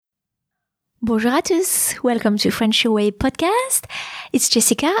Bonjour à tous, welcome to French Your Way podcast. It's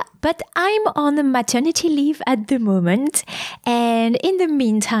Jessica, but I'm on maternity leave at the moment. And in the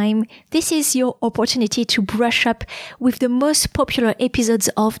meantime, this is your opportunity to brush up with the most popular episodes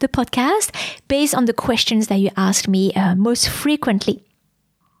of the podcast based on the questions that you asked me most frequently.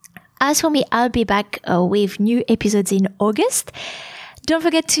 As for me, I'll be back with new episodes in August. Don't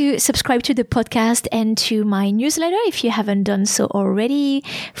forget to subscribe to the podcast and to my newsletter if you haven't done so already,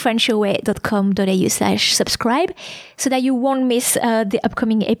 frenchyourway.com.au/subscribe, so that you won't miss the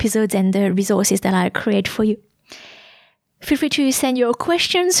upcoming episodes and the resources that I create for you. Feel free to send your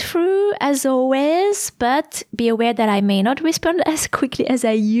questions through as always, but be aware that I may not respond as quickly as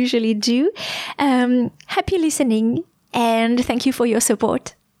I usually do. Happy listening and thank you for your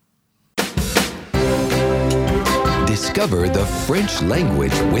support. Discover the French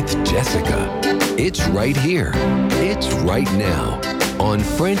language with Jessica. It's right here. It's right now on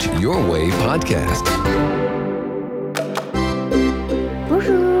French Your Way podcast.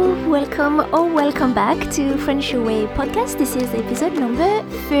 Bonjour, welcome back to French Your Way podcast. This is episode number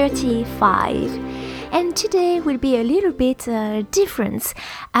 35. And today will be a little bit different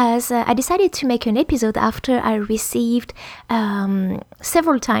as I decided to make an episode after I received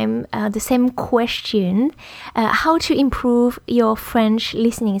several times the same question, how to improve your French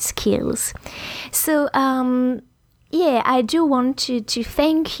listening skills. So, I do want to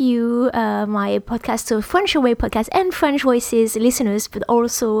thank you, my podcast, so French Your Way podcast and French Voices listeners, but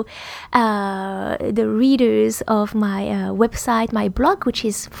also the readers of my website, my blog, which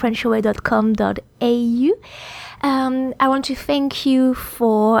is frenchyourway.com.au. I want to thank you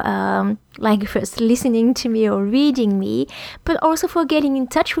for first listening to me or reading me, but also for getting in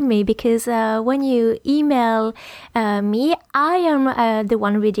touch with me, because when you email me, I am the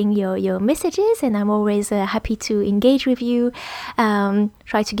one reading your messages, and I'm always happy to engage with you,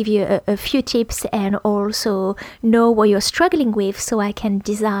 try to give you a few tips, and also know what you're struggling with, so I can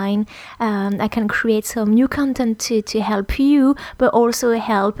design, I can create some new content to help you, but also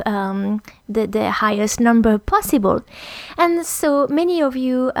help the highest number possible. And so many of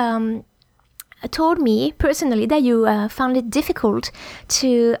you told me personally that you found it difficult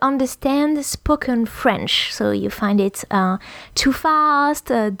to understand spoken French. So you find it too fast,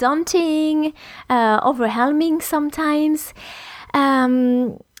 daunting, overwhelming sometimes.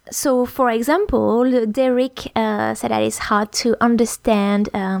 So, for example, Derek said that it's hard to understand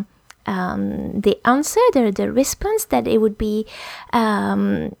the answer, the response, that it would be,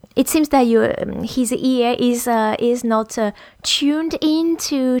 it seems that his ear is not tuned in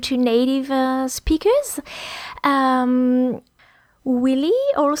to native speakers.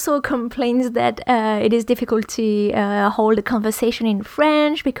 Willie also complains that it is difficult to hold a conversation in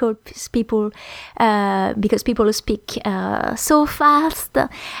French because people speak so fast.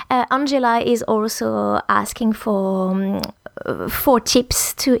 Angela is also asking for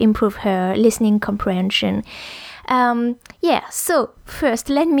tips to improve her listening comprehension. So first,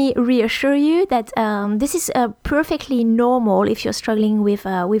 let me reassure you that this is perfectly normal if you're struggling with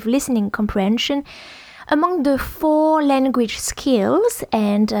listening comprehension. Among the 4 language skills,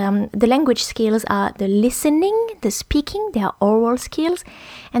 and the language skills are the listening, the speaking, they are oral skills,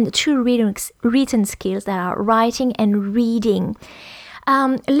 and the 2 written skills that are writing and reading.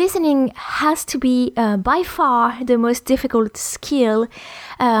 Listening has to be by far the most difficult skill,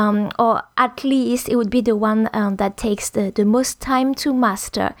 or at least it would be the one that takes the most time to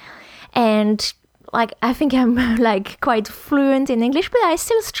master. And I think I'm quite fluent in English, but I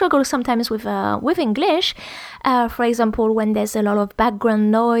still struggle sometimes with English. For example, when there's a lot of background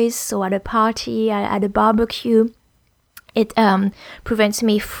noise, so at a party, at a barbecue, it prevents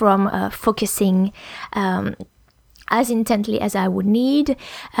me from focusing as intently as I would need.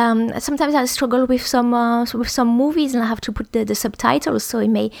 Sometimes I struggle with some movies, and I have to put the subtitles, so it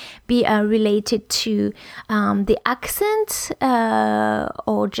may be related to the accent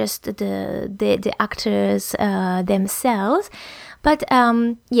or just the actors themselves. But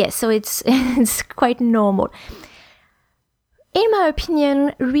so it's it's quite normal. In my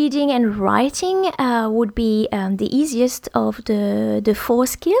opinion, reading and writing would be the easiest of the 4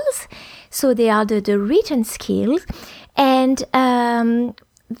 skills. So they are the written skills, and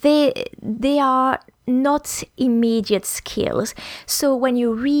they are not immediate skills. So when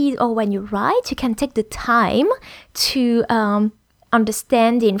you read or when you write, you can take the time to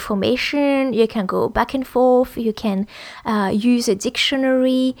understand the information. You can go back and forth. You can use a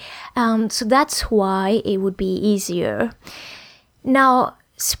dictionary. So that's why it would be easier. Now,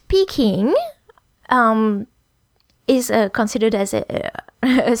 speaking, is considered as a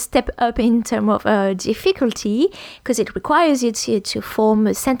step up in terms of difficulty, because it requires you to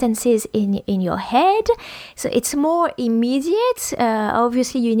form sentences in your head. So it's more immediate.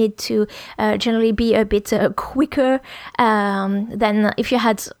 Obviously, you need to generally be a bit quicker than if you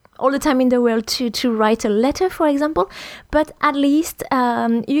had all the time in the world to write a letter, for example. But at least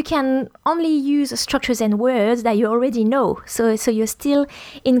you can only use structures and words that you already know. So you're still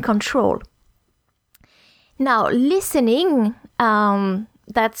in control. Now, listening,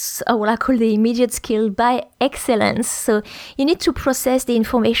 that's what I call the immediate skill by excellence. So you need to process the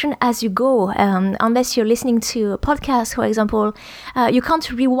information as you go. Unless you're listening to a podcast, for example, you can't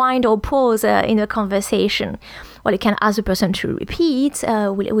rewind or pause in a conversation. Well, you can ask the person to repeat.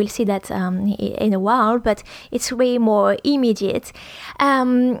 We'll see that in a while, but it's way more immediate.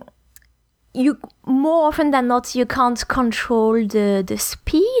 You more often than not, you can't control the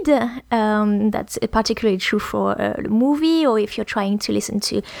speed. That's particularly true for a movie, or if you're trying to listen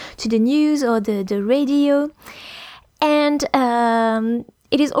to the news or the radio. And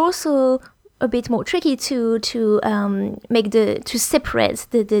it is also a bit more tricky to separate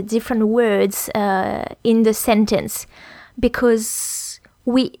the different words in the sentence, because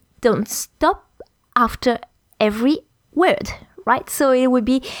we don't stop after every word, right? So it would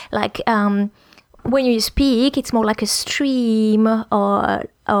be like when you speak, it's more like a stream of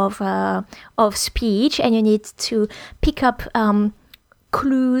speech, and you need to pick up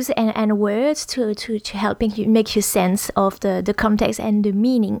clues and words to help make you sense of the context and the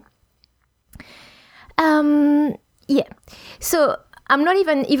meaning. Yeah, so I'm not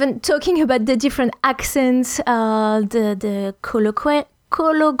even talking about the different accents, the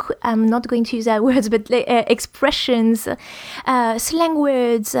I'm not going to use that words, but expressions, slang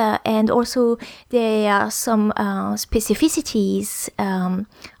words, and also there are some specificities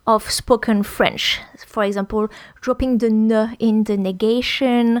of spoken French. For example, dropping the ne in the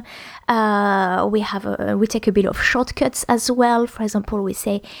negation. We take a bit of shortcuts as well. For example, we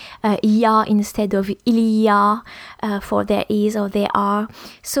say ya instead of il y a for there is or there are.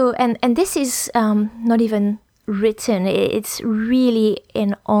 So and this is not even written. It's really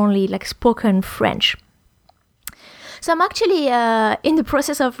in only like spoken French. So I'm actually in the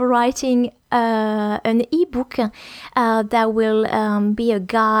process of writing an ebook that will be a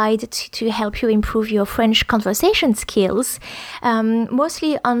guide to help you improve your French conversation skills,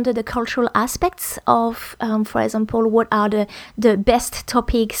 mostly under the cultural aspects of, for example, what are the best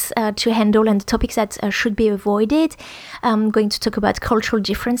topics to handle and the topics that should be avoided. I'm going to talk about cultural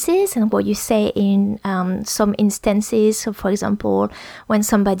differences and what you say in some instances. So, for example, when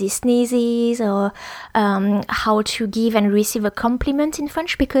somebody sneezes, or how to give and receive a compliment in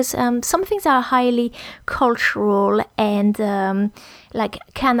French, because some things are highly cultural and like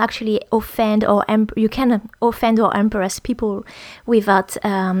can actually offend or you can offend or embarrass people without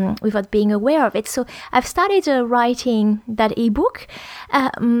being aware of it. So I've started writing that ebook,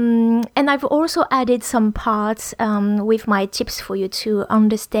 and I've also added some parts with my tips for you to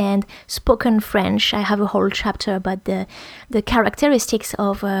understand spoken French. I have a whole chapter about the characteristics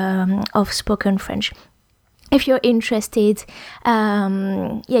of spoken French. If you're interested,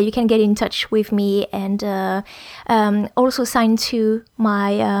 you can get in touch with me and also sign to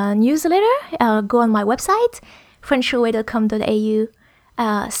my newsletter. Go on my website,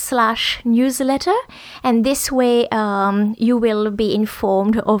 frenchyourway.com.au/newsletter, and this way you will be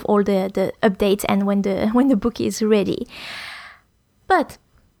informed of all the updates and when the book is ready. But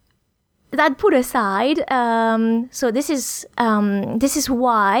that put aside, so this is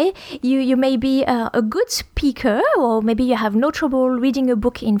why you may be a good speaker, or maybe you have no trouble reading a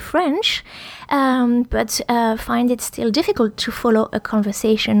book in French, but find it still difficult to follow a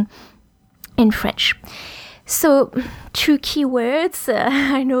conversation in French. So 2 key words.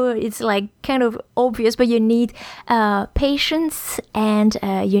 I know it's like kind of obvious, but you need patience and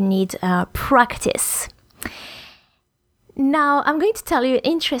you need practice. Now, I'm going to tell you an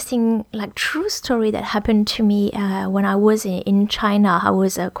interesting, true story that happened to me when I was in China. I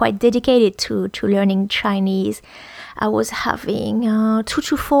was quite dedicated to learning Chinese. I was having 2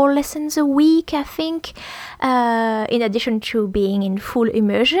 to 4 lessons a week, I think, in addition to being in full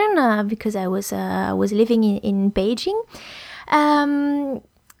immersion because I was living in Beijing.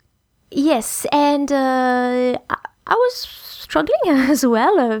 Yes, and I was struggling as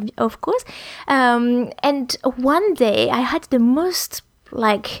well, of course. And one day I had the most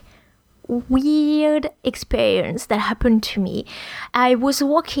weird experience that happened to me. I was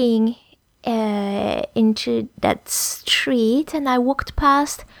walking into that street, and I walked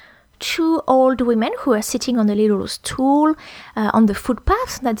past 2 old women who were sitting on a little stool on the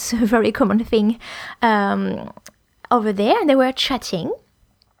footpath. That's a very common thing over there and they were chatting.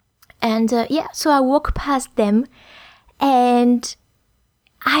 And so I walked past them and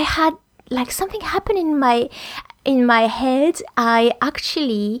I had like something happen in my head. I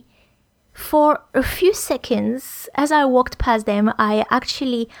actually, for a few seconds, as I walked past them, I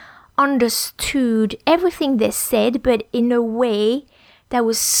actually understood everything they said, but in a way that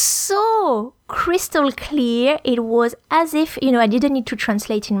was so crystal clear. It was as if, I didn't need to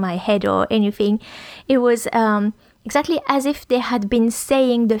translate in my head or anything. It was exactly as if they had been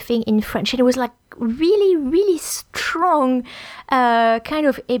saying the thing in French. It was like really, really strong kind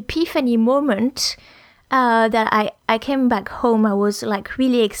of epiphany moment that I came back home. I was like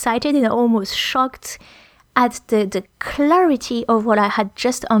really excited and almost shocked at the clarity of what I had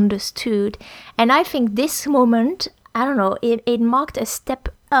just understood. And I think this moment, I don't know, it marked a step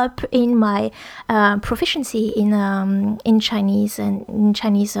up in my proficiency in Chinese and in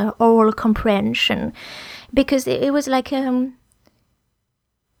Chinese oral comprehension, because it was like a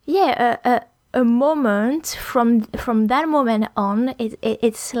moment from that moment on.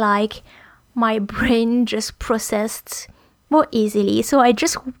 It's like my brain just processed more easily. So I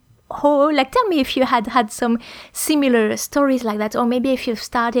just tell me if you had some similar stories like that, or maybe if you've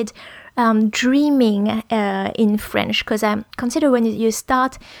started dreaming in French, because I consider when you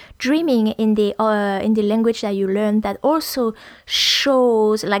start dreaming in the language that you learn, that also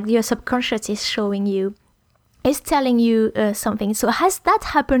shows, like your subconscious is telling you something. So has that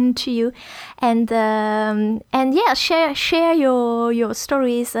happened to you? And share your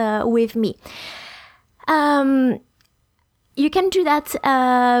stories with me. You can do that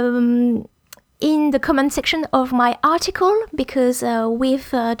in the comment section of my article, because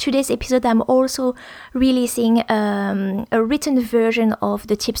with today's episode I'm also releasing a written version of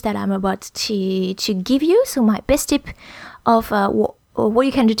the tips that I'm about to give you. So my best tip of what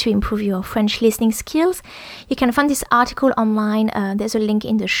you can do to improve your French listening skills. You can find this article online. There's a link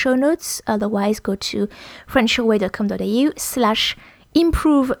in the show notes. Otherwise, go to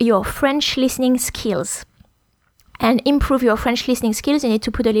frenchyourway.com.au/improve your French listening skills. And improve your French listening skills, you need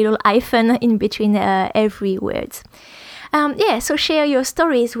to put a little hyphen in between every word. So share your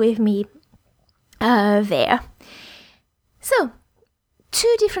stories with me there. So,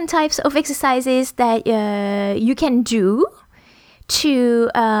 2 different types of exercises that you can do to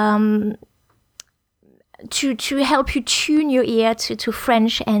help you tune your ear to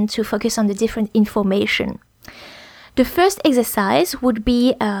French and to focus on the different information. The first exercise would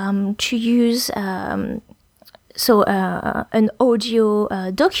be to use an audio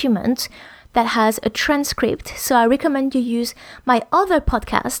document that has a transcript. So I recommend you use my other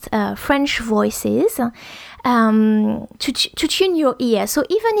podcast, French Voices, to tune your ear. So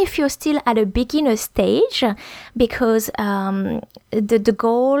even if you're still at a beginner stage, because the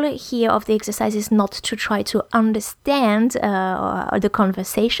goal here of the exercise is not to try to understand the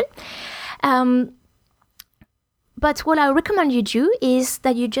conversation. But what I recommend you do is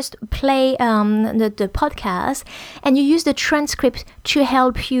that you just play the podcast and you use the transcript to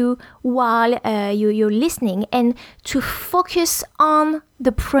help you while you're listening, and to focus on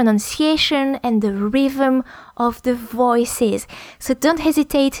the pronunciation and the rhythm of the voices. So don't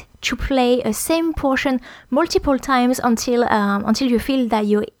hesitate to play a same portion multiple times until you feel that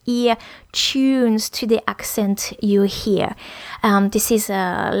your ear tunes to the accent you hear. This is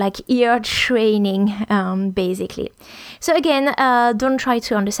like ear training, basically. So again, don't try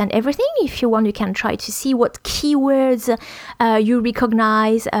to understand everything. If you want, you can try to see what keywords you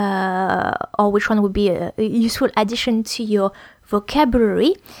recognize, or which one would be a useful addition to your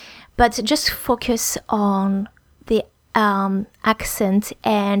vocabulary, but just focus on the accent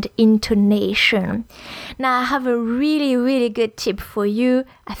and intonation. Now, I have a really, really good tip for you.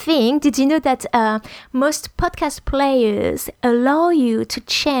 I think, did you know that most podcast players allow you to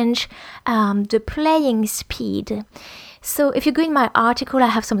change the playing speed? So if you go in my article, I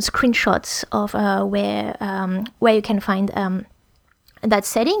have some screenshots of where you can find that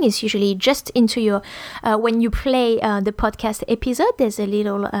setting. Is usually just into your when you play the podcast episode, there's a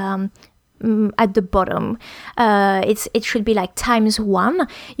little at the bottom. It should be like ×1.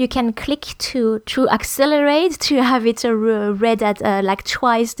 You can click to accelerate, to have it read at like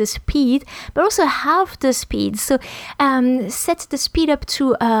twice the speed, but also half the speed. So set the speed up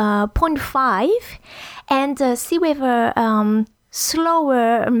to 0.5 and see whether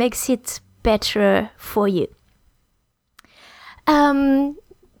slower makes it better for you.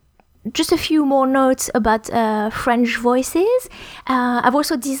 Just a few more notes about French Voices. I've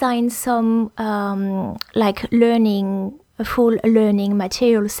also designed some full learning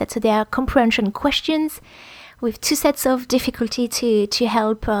material set. So there are comprehension questions with 2 sets of difficulty to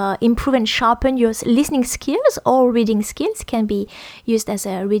help improve and sharpen your listening skills or reading skills. It can be used as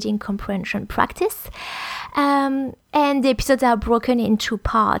a reading comprehension practice. And the episodes are broken into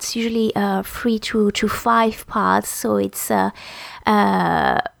parts, usually 3 to 5 parts. So it's the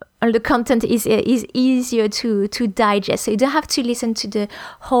content is easier to digest. So you don't have to listen to the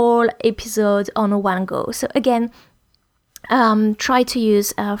whole episode on one go. So again, try to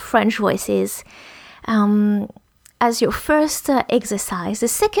use French voices as your first exercise. The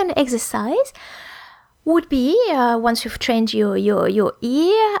second exercise would be, once you've trained your ear,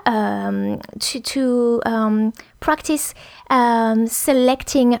 to practice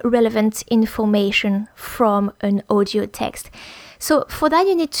selecting relevant information from an audio text. So for that,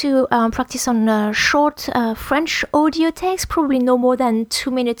 you need to practice on short French audio text, probably no more than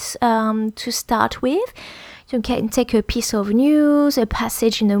 2 minutes to start with. You can take a piece of news, a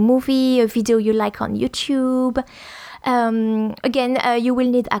passage in a movie, a video you like on YouTube. Again, you will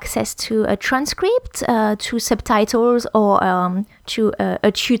need access to a transcript, to subtitles, or to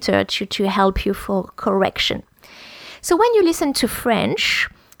a tutor to help you for correction. So when you listen to French,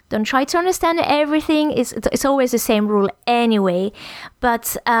 don't try to understand everything. It's always the same rule anyway.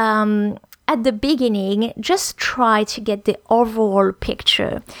 But at the beginning, just try to get the overall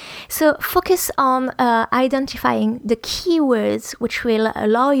picture. So focus on identifying the keywords which will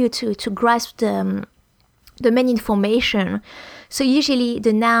allow you to grasp the main information. So usually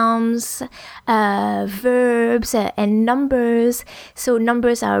the nouns, verbs, and numbers. So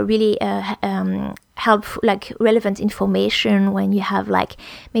numbers are really helpful, like relevant information when you have like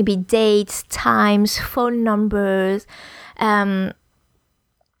maybe dates, times, phone numbers.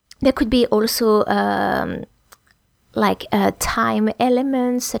 There could be also time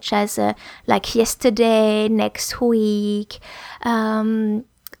elements such as like yesterday, next week, and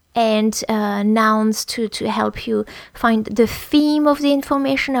nouns to help you find the theme of the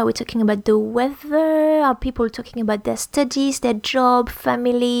information. Are we talking about the weather? Are people talking about their studies, their job,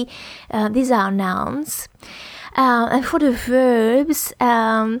 family? These are nouns. And for the verbs,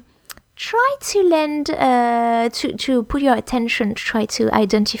 try to lend to put your attention, try to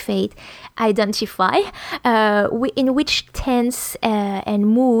identify in which tense and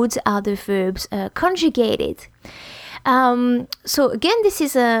moods are the verbs conjugated. So again, this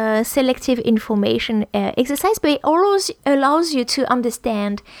is a selective information exercise, but it allows you to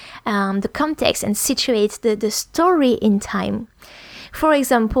understand the context and situate the story in time. For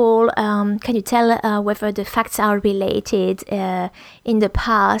example, can you tell whether the facts are related in the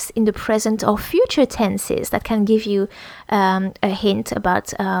past, in the present, or future tenses? That can give you a hint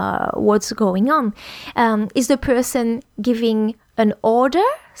about what's going on. Is the person giving an order?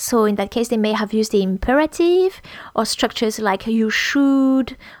 So in that case, they may have used the imperative, or structures like you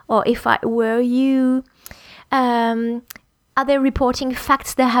should, or if I were you. Are they reporting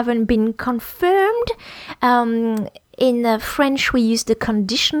facts that haven't been confirmed? In French, we use the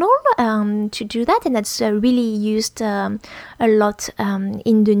conditional to do that, and that's really used a lot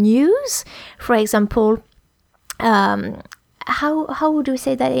in the news. For example, how would we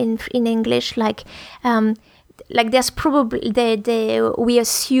say that in English? Like there's probably we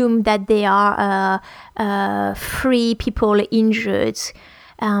assume that there are 3 people injured.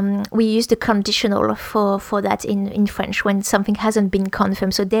 We use the conditional for that in French when something hasn't been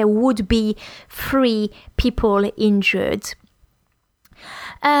confirmed. So there would be 3 people injured.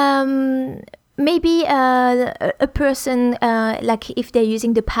 Maybe a person, like if they're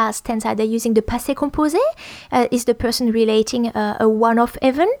using the past tense, are they using the passé composé? Is the person relating a one-off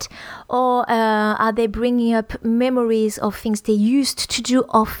event? Or are they bringing up memories of things they used to do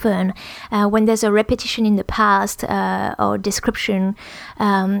often? When there's a repetition in the past or description,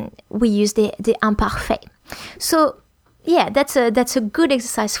 we use the imparfait. So yeah, that's a good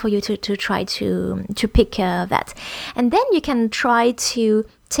exercise for you to try to pick that. And then you can try to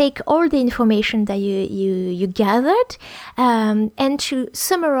take all the information that you gathered and to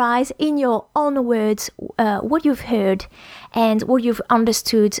summarize in your own words what you've heard and what you've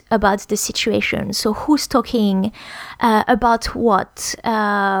understood about the situation. So who's talking, about what,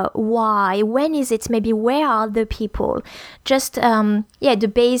 why, when is it, maybe where are the people? Just,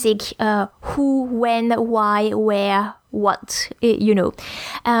 the basic who, when, why, where, what,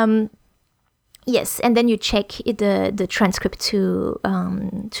 Yes, and then you check the transcript to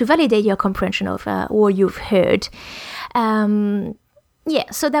validate your comprehension of what you've heard.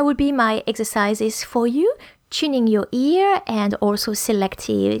 So that would be my exercises for you, tuning your ear and also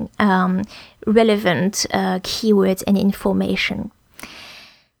selecting relevant keywords and information.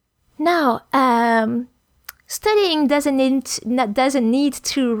 Now, studying doesn't need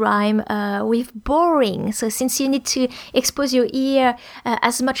to rhyme with boring. So since you need to expose your ear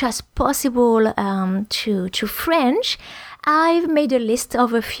as much as possible to French, I've made a list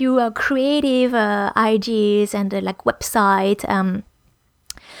of a few creative ideas and like website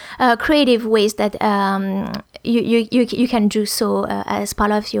creative ways that you can do so as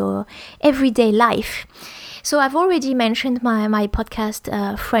part of your everyday life. So I've already mentioned my podcast,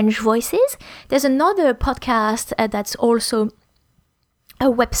 French Voices. There's another podcast that's also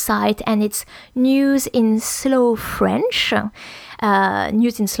a website, and it's News in Slow French,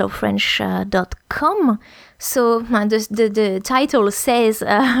 newsinslowfrench.com. So the title says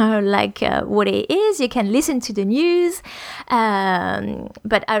what it is. You can listen to the news,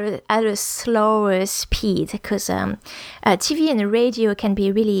 but at a slower speed, because TV and radio can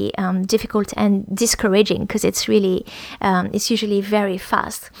be really difficult and discouraging, because it's usually very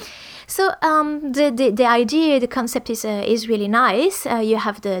fast. So the idea, the concept is really nice. You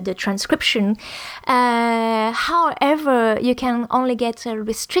have the transcription. However, you can only get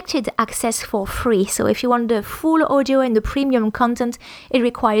restricted access for free. So if you want the full audio and the premium content, it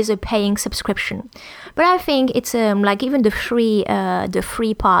requires a paying subscription. But I think it's even the free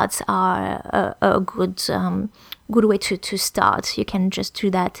parts are a good way to start. You can just do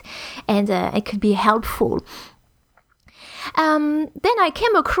that, and it could be helpful. Then I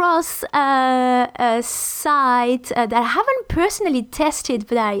came across a site that I haven't personally tested,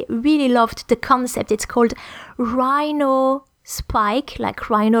 but I really loved the concept. It's called Rhino Spike, like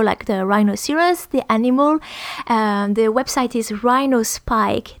rhino, like the rhinoceros, the animal. The website is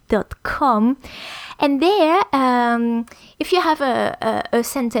rhinospike.com. And there, if you have a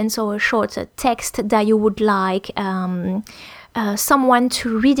sentence or a short text that you would like someone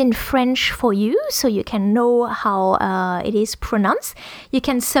to read in French for you, so you can know how it is pronounced, you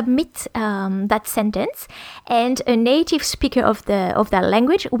can submit that sentence, and a native speaker of that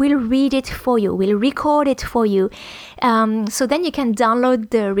language will read it for you, will record it for you. So then you can download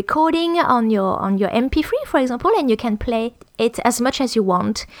the recording on your MP3, for example, and you can play it as much as you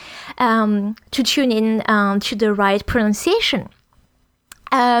want to tune in to the right pronunciation.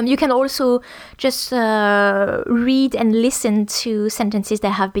 You can also just read and listen to sentences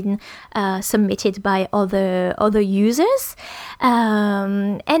that have been submitted by other users,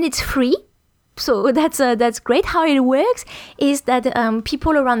 and it's free. So that's great. How it works is that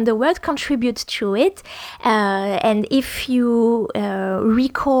people around the world contribute to it, and if you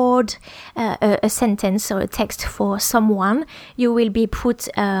record a sentence or a text for someone, you will be put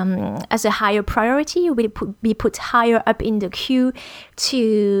as a higher priority. You will be put higher up in the queue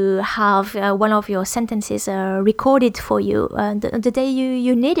to have one of your sentences recorded for you the day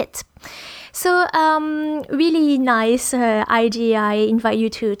you need it. So really nice idea. I invite you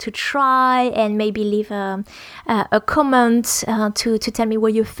to try and maybe leave a comment to tell me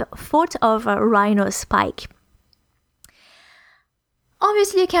what you thought of Rhino Spike.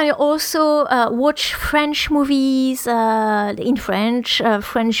 Obviously, you can also watch French movies in French,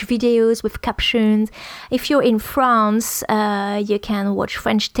 French videos with captions. If you're in France, you can watch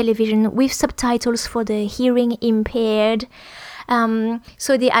French television with subtitles for the hearing impaired.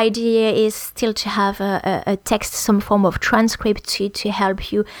 So the idea is still to have a text, some form of transcript to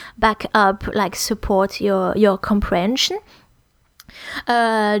help you back up, like support your comprehension.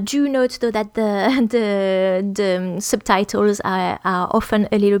 Do note though that the subtitles are often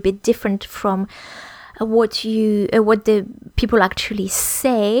a little bit different from what the people actually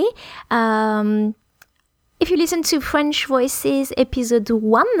say. If you listen to French Voices episode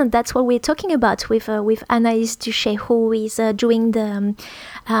 1, that's what we're talking about with Anaïs Duché, who is doing the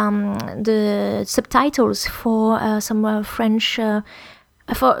subtitles for some French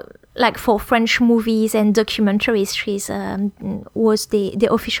for French movies and documentaries. She was the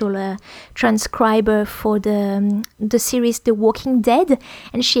official transcriber for the series The Walking Dead,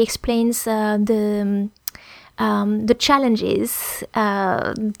 and she explains the challenges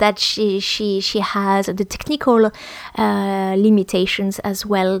that she has, the technical limitations as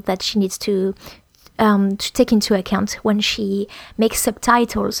well that she needs to take into account when she makes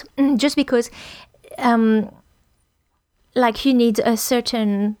subtitles. Just because, you need a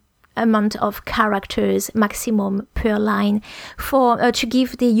certain amount of characters maximum per line for to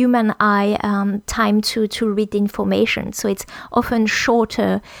give the human eye time to read the information. So it's often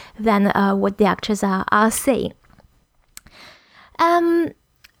shorter than what the actors are saying.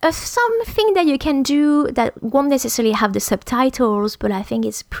 Something that you can do that won't necessarily have the subtitles, but I think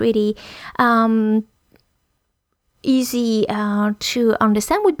it's pretty easy to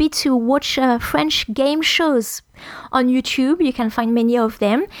understand would be to watch French game shows on YouTube. You can find many of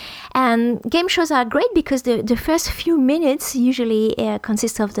them. And game shows are great because the first few minutes usually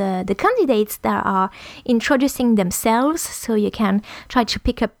consist of the candidates that are introducing themselves. So you can try to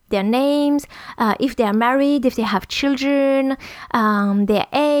pick up their names, if they are married, if they have children, their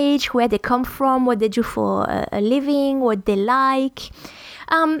age, where they come from, what they do for a living, what they like.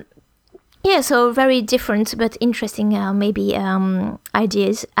 So very different but interesting maybe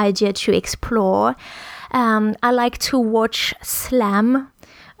idea to explore. I like to watch Slam.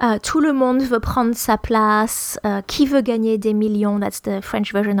 Tout le monde veut prendre sa place. Qui veut gagner des millions? That's the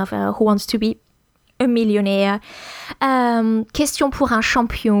French version of Who Wants to Be a Millionaire. Question pour un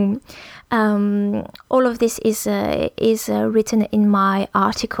champion. All of this is written in my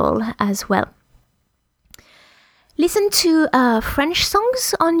article as well. Listen to French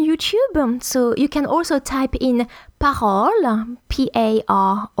songs on YouTube. So you can also type in paroles, P-A-R-O-L-E-S,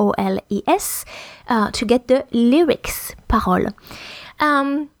 to get the lyrics, paroles.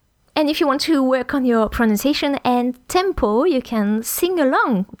 And if you want to work on your pronunciation and tempo, you can sing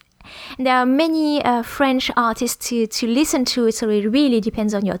along. There are many French artists to listen to, so it really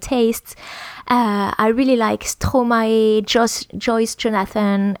depends on your tastes. I really like Stromae, Joyce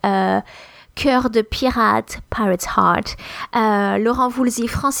Jonathan, Cœur de Pirate, Pirate's Heart, Laurent Voulzy,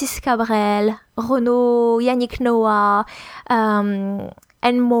 Francis Cabrel, Renaud, Yannick Noah,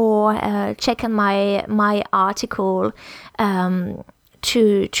 and more. Check on my article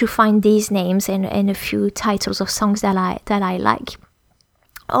to find these names and a few titles of songs that I like.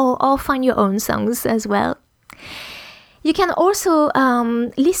 Or find your own songs as well. You can also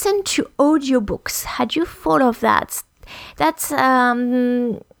listen to audiobooks. Had you thought of that? That's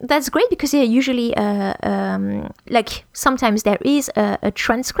great because usually like sometimes there is a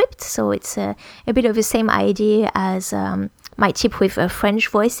transcript, so it's a bit of the same idea as my tip with French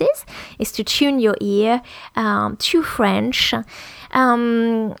voices is to tune your ear to French.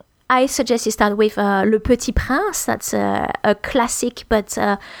 I suggest you start with Le Petit Prince. That's a classic, but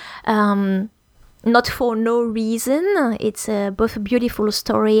not for no reason. It's both a beautiful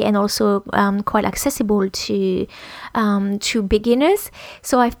story and also quite accessible to beginners.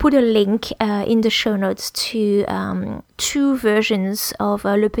 So I've put a link in the show notes to two versions of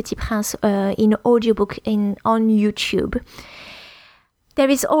Le Petit Prince in audiobook on YouTube. There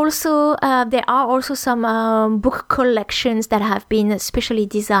are also some book collections that have been specially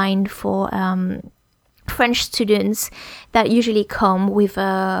designed for French students that usually come with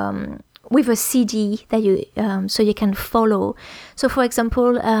a CD that you so you can follow. So for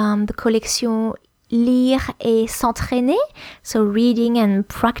example, the collection Lire et s'entraîner, so reading and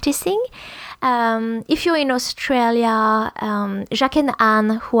practicing. If you're in Australia, Jacques and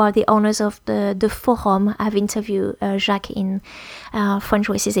Anne, who are the owners of the forum, I've interviewed Jacques in French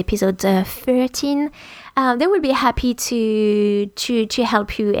Voices episode 13. They will be happy to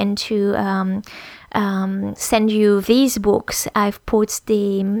help you and to send you these books. I've put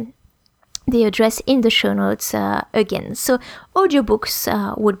the address in the show notes again. So audiobooks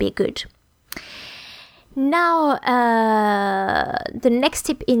would be good. Now, the next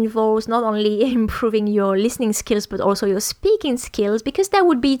tip involves not only improving your listening skills, but also your speaking skills, because that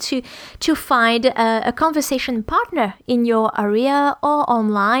would be to find a conversation partner in your area or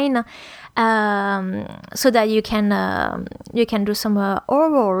online, so that you can do some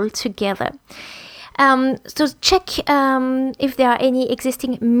oral together. So check if there are any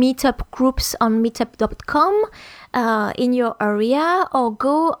existing meetup groups on meetup.com in your area, or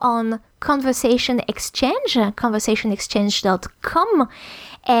go on Conversation Exchange, conversationexchange.com,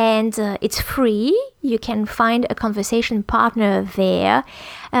 and it's free. You can find a conversation partner there.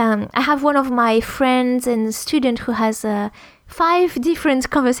 I have one of my friends and student who has 5 different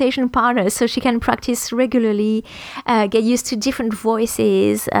conversation partners, so she can practice regularly, get used to different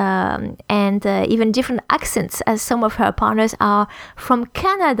voices, and even different accents, as some of her partners are from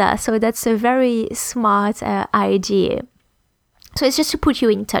Canada. So that's a very smart idea. So it's just to put you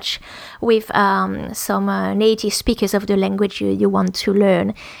in touch with some native speakers of the language you want to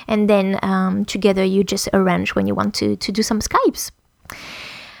learn, and then together you just arrange when you want to do some Skypes.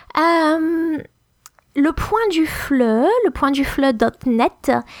 Le Point du Fleu,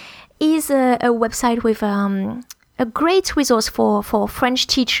 lepointdufleu.net, is a website with a great resource for French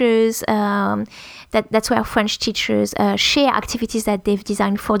teachers. That's where French teachers share activities that they've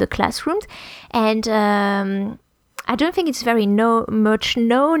designed for the classrooms. And I don't think it's very much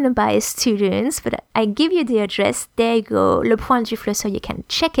known by students, but I give you the address. There you go, Le Point du Fleu, so you can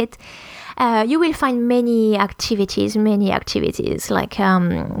check it. you will find many activities, like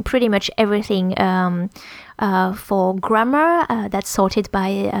pretty much everything for grammar that's sorted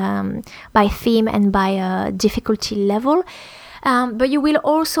by theme and by difficulty level. But you will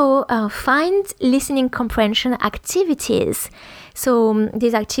also find listening comprehension activities. So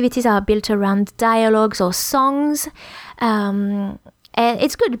these activities are built around dialogues or songs. And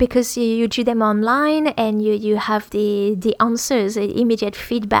it's good because you do them online and you have the answers, immediate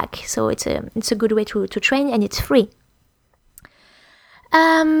feedback. So it's a good way to train, and it's free.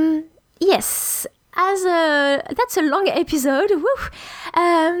 Yes. That's a long episode.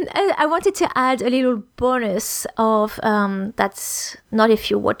 I wanted to add a little bonus of that's not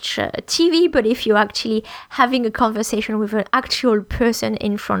if you watch TV, but if you're actually having a conversation with an actual person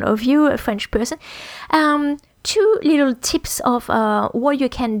in front of you, a French person. 2 little tips of what you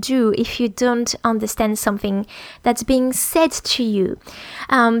can do if you don't understand something that's being said to you.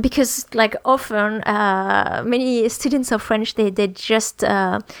 Because like often, many students of French, they just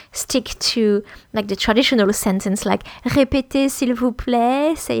stick to like the traditional sentence like répétez s'il vous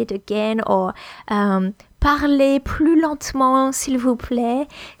plaît, say it again, or parlez plus lentement s'il vous plaît,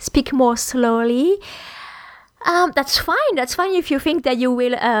 speak more slowly. That's fine. That's fine if you think that you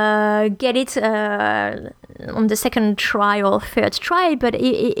will get it on the second try or third try. But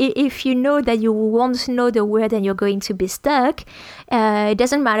if you know that you won't know the word and you're going to be stuck, it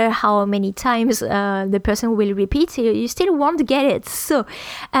doesn't matter how many times the person will repeat, you still won't get it. So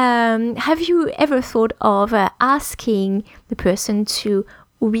have you ever thought of asking the person to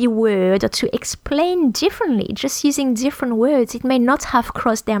reword or to explain differently, just using different words? It may not have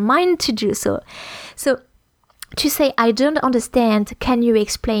crossed their mind to do so. So to say, I don't understand, can you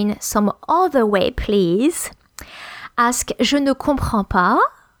explain some other way, please? Ask, je ne comprends pas.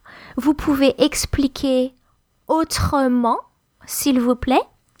 Vous pouvez expliquer autrement, s'il vous plaît.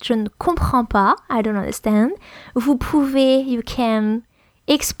 Je ne comprends pas, I don't understand. Vous pouvez, you can,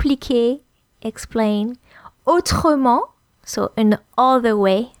 expliquer, explain, autrement, so an other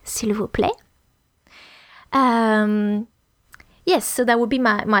way, s'il vous plaît. Yes, so that would be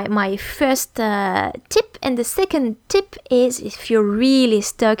my first tip. And the second tip is, if you're really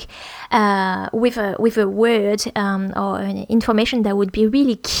stuck with a word or an information that would be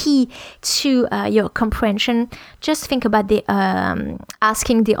really key to your comprehension, just think about the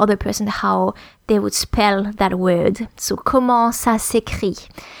asking the other person how they would spell that word. So, comment ça s'écrit?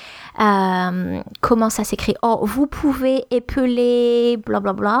 Comment ça s'écrit? Or, vous pouvez épeler blah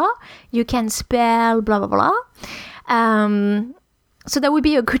blah blah. You can spell blah blah blah. So that would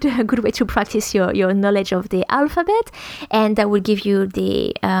be a good way to practice your knowledge of the alphabet, and that will give you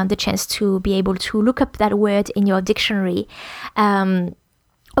the chance to be able to look up that word in your dictionary.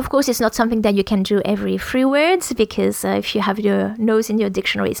 Of course, it's not something that you can do every 3 words, because if you have your nose in your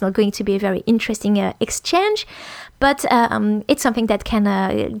dictionary, it's not going to be a very interesting exchange. But it's something that can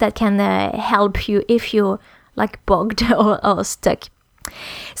help you if you're like bogged or stuck.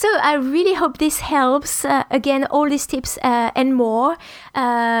 So I really hope this helps. Again, all these tips and more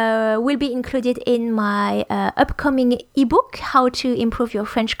will be included in my upcoming ebook, How to Improve Your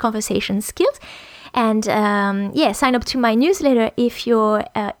French Conversation Skills. And sign up to my newsletter if you're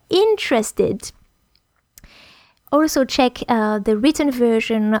interested. Also check the written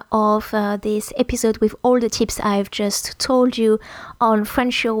version of this episode with all the tips I've just told you on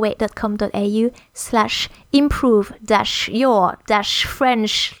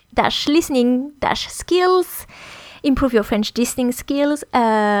frenchyourway.com.au/improve-your-French-listening-skills. Improve your French listening skills.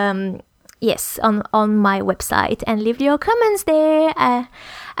 Yes, on my website, and leave your comments there.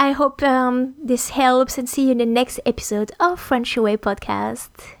 I hope this helps, and see you in the next episode of French Your Way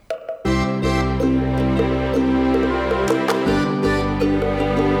podcast.